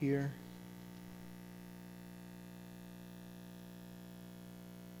here.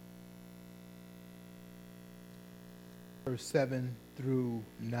 Verse 7 through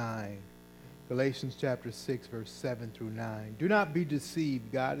 9. Galatians chapter 6, verse 7 through 9. Do not be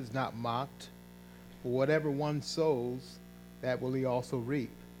deceived. God is not mocked. For whatever one sows, that will he also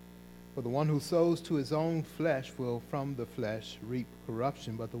reap. For the one who sows to his own flesh will from the flesh reap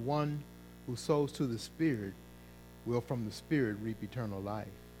corruption, but the one who sows to the Spirit will from the Spirit reap eternal life.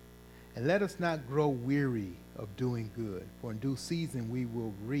 And let us not grow weary of doing good, for in due season we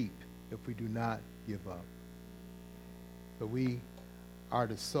will reap if we do not give up. So we are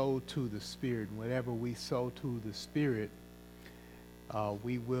to sow to the Spirit. Whatever we sow to the Spirit,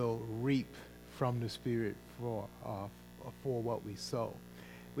 we will reap from the Spirit for what we sow.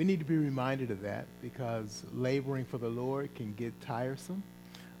 We need to be reminded of that because laboring for the Lord can get tiresome.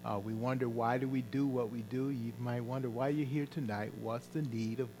 We wonder, why do we do what we do? You might wonder why you're here tonight. What's the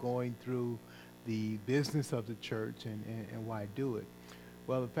need of going through the business of the church and why do it?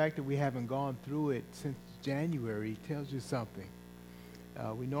 Well, the fact that we haven't gone through it since January tells you something.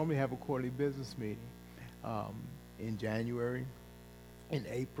 We normally have a quarterly business meeting in January, in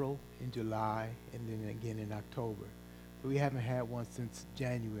April, in July, and then again in October. But we haven't had one since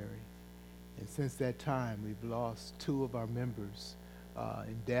January. And since that time, we've lost 2 of our members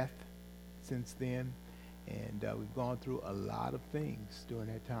in death since then. And we've gone through a lot of things during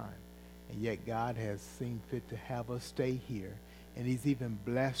that time. And yet God has seen fit to have us stay here. And he's even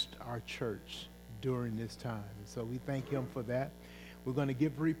blessed our church during this time. And so we thank him for that. We're going to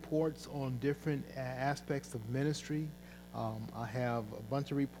give reports on different aspects of ministry. I have a bunch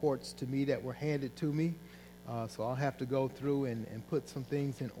of reports to me that were handed to me. So I'll have to go through and put some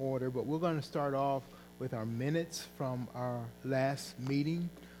things in order. But we're going to start off with our minutes from our last meeting,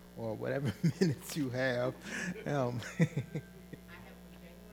 or whatever minutes you have.